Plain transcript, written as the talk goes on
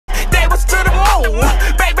us to the moon.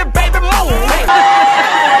 Baby, baby, moon.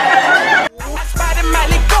 Spotted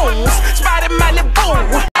Miley goons. Spotted Miley boom.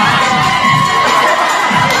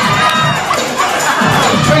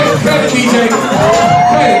 Credit, DJ.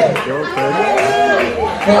 Credit.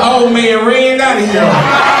 That old man ran out of here.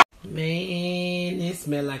 Man, it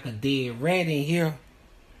smell like a dead rat in here.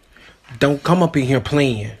 Don't come up in here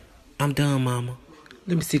playing. I'm done, mama.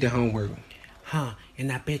 Let me see the homework. Huh,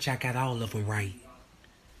 and I bet you I got all of them right.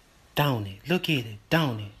 Don't it? Look at it,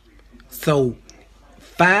 don't it? So,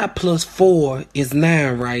 5 plus 4 is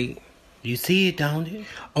 9, right? You see it, don't it?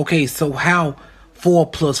 Okay, so how 4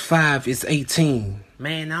 plus 5 is 18?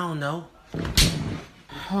 Man, I don't know.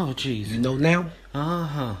 Oh, jeez. You know now?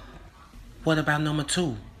 Uh-huh. What about number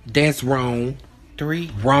 2? That's wrong.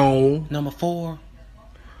 3? Wrong. Number 4?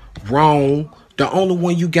 Wrong. The only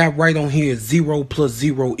one you got right on here is 0 plus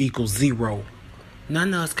 0 equals 0.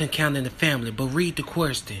 None of us can count in the family, but read the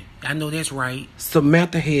question. I know that's right.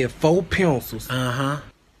 Samantha had 4 pencils. Uh-huh.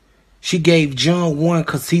 She gave John 1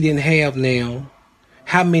 because he didn't have now.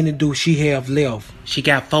 How many do she have left? She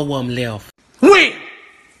got 4 of them left. When?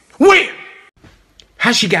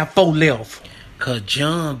 How she got 4 left? Cause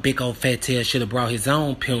John, big old fat tail, should have brought his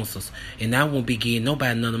own pencils. And I won't be getting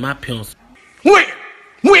nobody none of my pencils.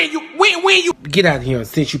 When you get out of here.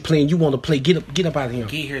 Since you playing, you want to play. Get up out of here.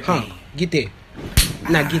 Get here, huh? Get there.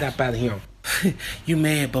 Now get up out of here. You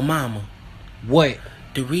mad, but mama. What?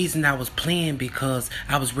 The reason I was playing because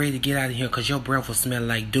I was ready to get out of here because your breath was smelling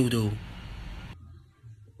like doo-doo.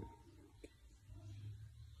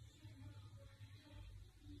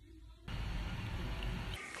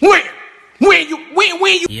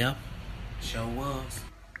 When you? Yep. Sure was.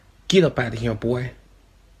 Get up out of here, boy.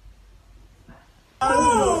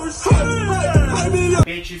 Oh,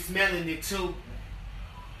 bet you smelling it too.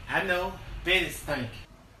 I know. Bet it's stinky.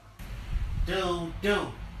 Do.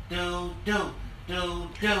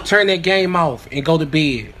 Turn that game off and go to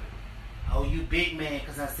bed. Oh, you big man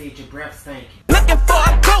because I said your breath stinky. Looking for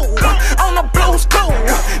a clue on the blue school.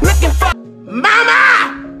 Looking for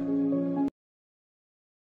Mama!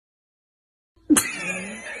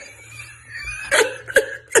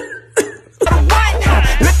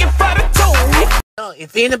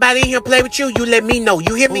 If anybody in here play with you, you let me know.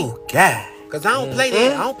 You hear me? Oh, God. Cause I don't play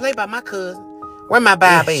that. I don't play by my cousin. Where my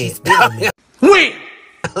Bible at? When?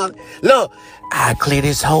 Look, I clear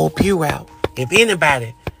this whole pew out. If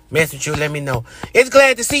anybody mess with you, let me know. It's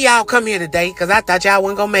glad to see y'all come here today, cause I thought y'all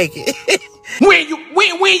wasn't gonna make it. when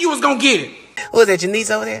you was gonna get it? Was that your niece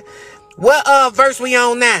over there? What verse we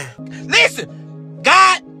on now? Listen,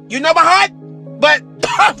 God, you know my heart, but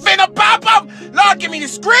I'm finna pop up. Lord, give me the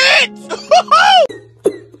scripts.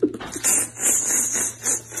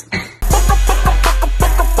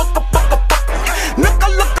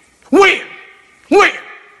 When?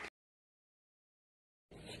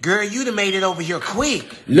 Girl, you done made it over here quick.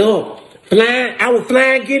 Look, I was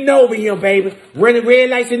flying getting over here, baby. Running red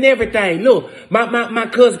lights and everything. Look, my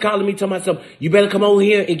cousin calling me, telling myself, you better come over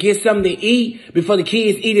here and get something to eat before the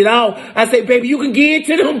kids eat it all. I say, baby, you can get it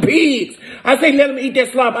to them pigs. I say, let them eat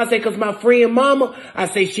that slop. I say, cause my friend mama, I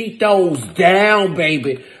say, she throws down,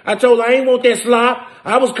 baby. I told her I ain't want that slop.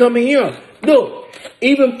 I was coming here. Look,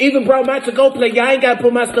 even brought my to-go plate. Y'all ain't gotta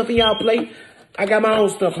put my stuff in y'all plate. I got my own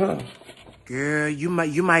stuff, huh? Girl, you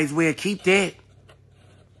might as well keep that.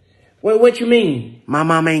 What you mean? My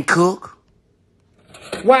mom ain't cook.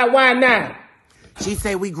 Why not? She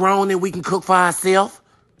say we grown and we can cook for ourselves.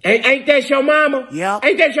 Ain't that your mama? Yep.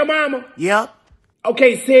 Ain't that your mama? Yep.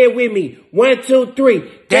 Okay, say it with me. 1, 2,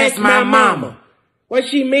 3. That's my mama. What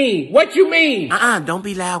she mean? What you mean? Don't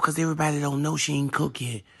be loud because everybody don't know she ain't cook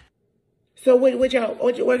yet. So what y'all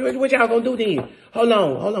gonna do then? Hold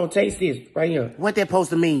on. Taste this right here. What that supposed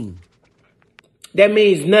to mean? That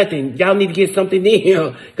means nothing. Y'all need to get something in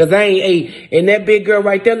here because I ain't ate. And that big girl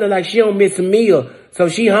right there look like she don't miss a meal. So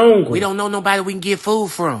she hungry. We don't know nobody we can get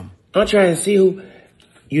food from. I'm trying to see who.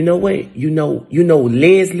 You know what? You know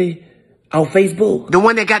Leslie on Facebook? The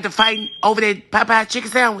one that got the fighting over that Popeye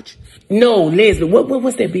chicken sandwich? No, Leslie.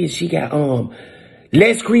 What's that bitch she got?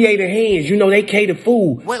 Let's Create Her Hands. You know they cater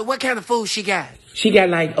food. What kind of food she got? She got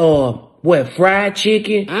like fried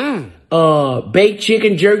chicken, baked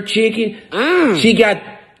chicken, jerk chicken. She got,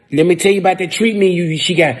 let me tell you about that treat menu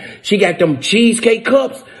she got them cheesecake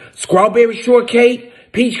cups, strawberry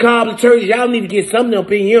shortcake, peach cobbler turkeys. Y'all need to get something up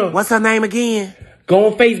in here. What's her name again? Go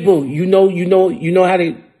on Facebook. You know how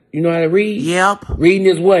to read? Yep. Reading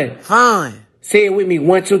is what? Fun. Say it with me.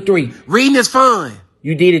 1, 2, 3. Reading is fun.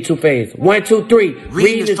 You did it too fast. 1, 2, 3.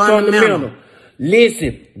 Reading is fundamental.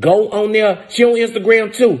 Listen, go on there. She on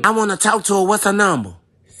Instagram too. I want to talk to her. What's her number?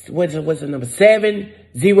 What's her number? 7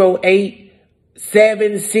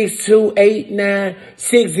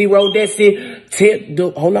 7628960. That's it.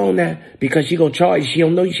 Hold on now, because she gonna charge. She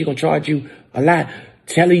don't know you. She gonna charge you a lot.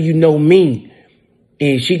 Tell her you know me,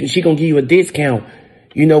 and she gonna give you a discount.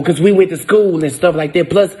 You know, because we went to school and stuff like that.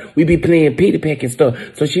 Plus, we be playing Peter Pack and stuff.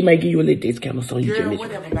 So she might give you a little discount or something. Girl,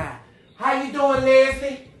 whatever, bye. How you doing,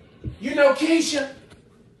 Leslie? You know Keisha?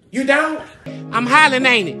 You don't? I'm hollering,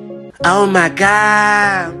 ain't it? Oh, my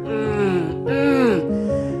God.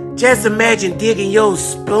 Just imagine digging your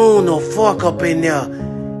spoon or fork up in there.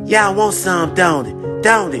 Y'all want some, don't it?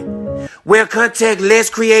 Don't it? Well, contact Less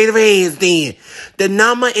Creative Hands then. The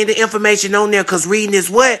number and the information on there, because reading is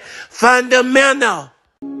what? Fundamental.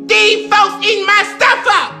 These folks eating my stuff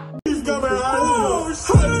up. He's coming out.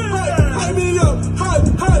 Hype me up. Hype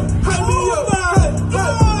me up.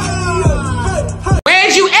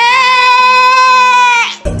 Where's you at?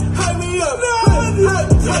 Hype me up.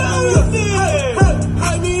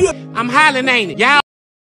 I'm hollering, ain't it?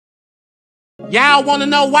 Y'all want to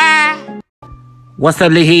know why? What's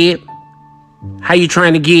up, little head? How you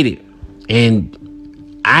trying to get it? And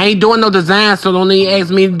I ain't doing no design, so don't even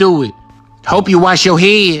ask me to do it. Hope you wash your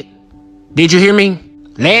head. Did you hear me?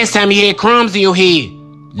 Last time you had crumbs in your head,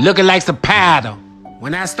 looking like some powder.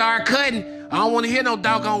 When I start cutting, I don't want to hear no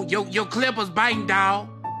doggone your clippers biting, dog.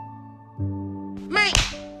 Man,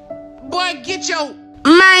 boy, get your... Man,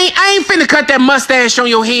 I ain't finna cut that mustache on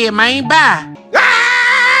your head, man. Bye.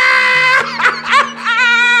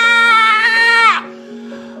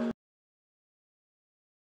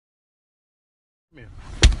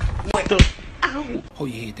 What the? Hold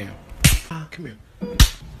your head down. Come here.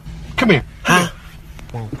 Come here. Huh?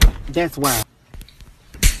 Come That's why.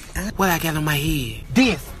 What I got on my head?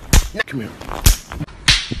 This. Come here.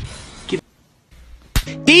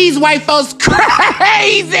 These white folks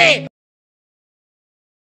crazy.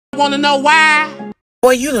 Want to know why?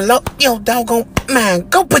 Boy, you done yo, doggone, man,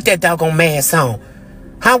 go put that doggone mask on.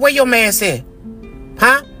 Huh? Where your mask at?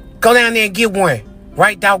 Huh? Go down there and get one.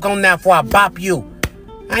 Right doggone now before I bop you.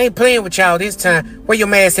 I ain't playing with y'all this time. Where your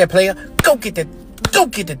mask at, player? Go get the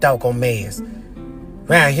doggone mask.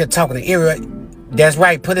 Around here talking to Erie. That's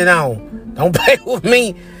right, put it on. Don't play with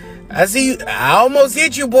me. I see you. I almost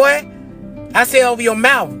hit you, boy. I said over your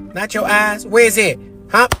mouth, not your eyes. Where's it?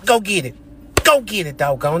 Huh? Go get it. Go get it,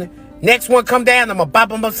 doggone it. Next one come down, I'm gonna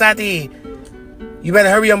bop him upside the head. You better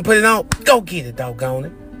hurry up and put it on. Go get it, doggone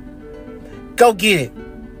it. Go get it.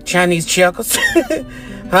 Chinese checkers.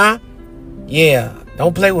 Huh? Yeah.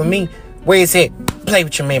 Don't play with me. Where's it? Play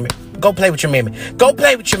with your mammy. Go play with your mammy. Go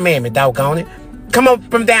play with your mammy, doggone it. Come up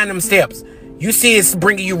from down them steps. You see it's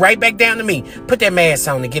bringing you right back down to me. Put that mask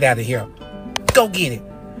on and get out of here. Go get it.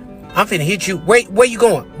 I'm finna hit you. Wait, where you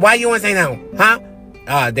going? Why you ain't on? Huh?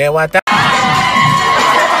 Ah, there what I thought.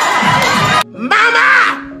 Mama!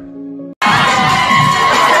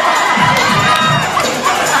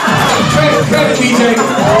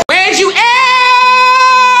 Where's you at?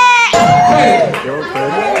 Hey,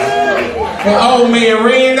 that old man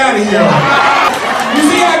ran out of here.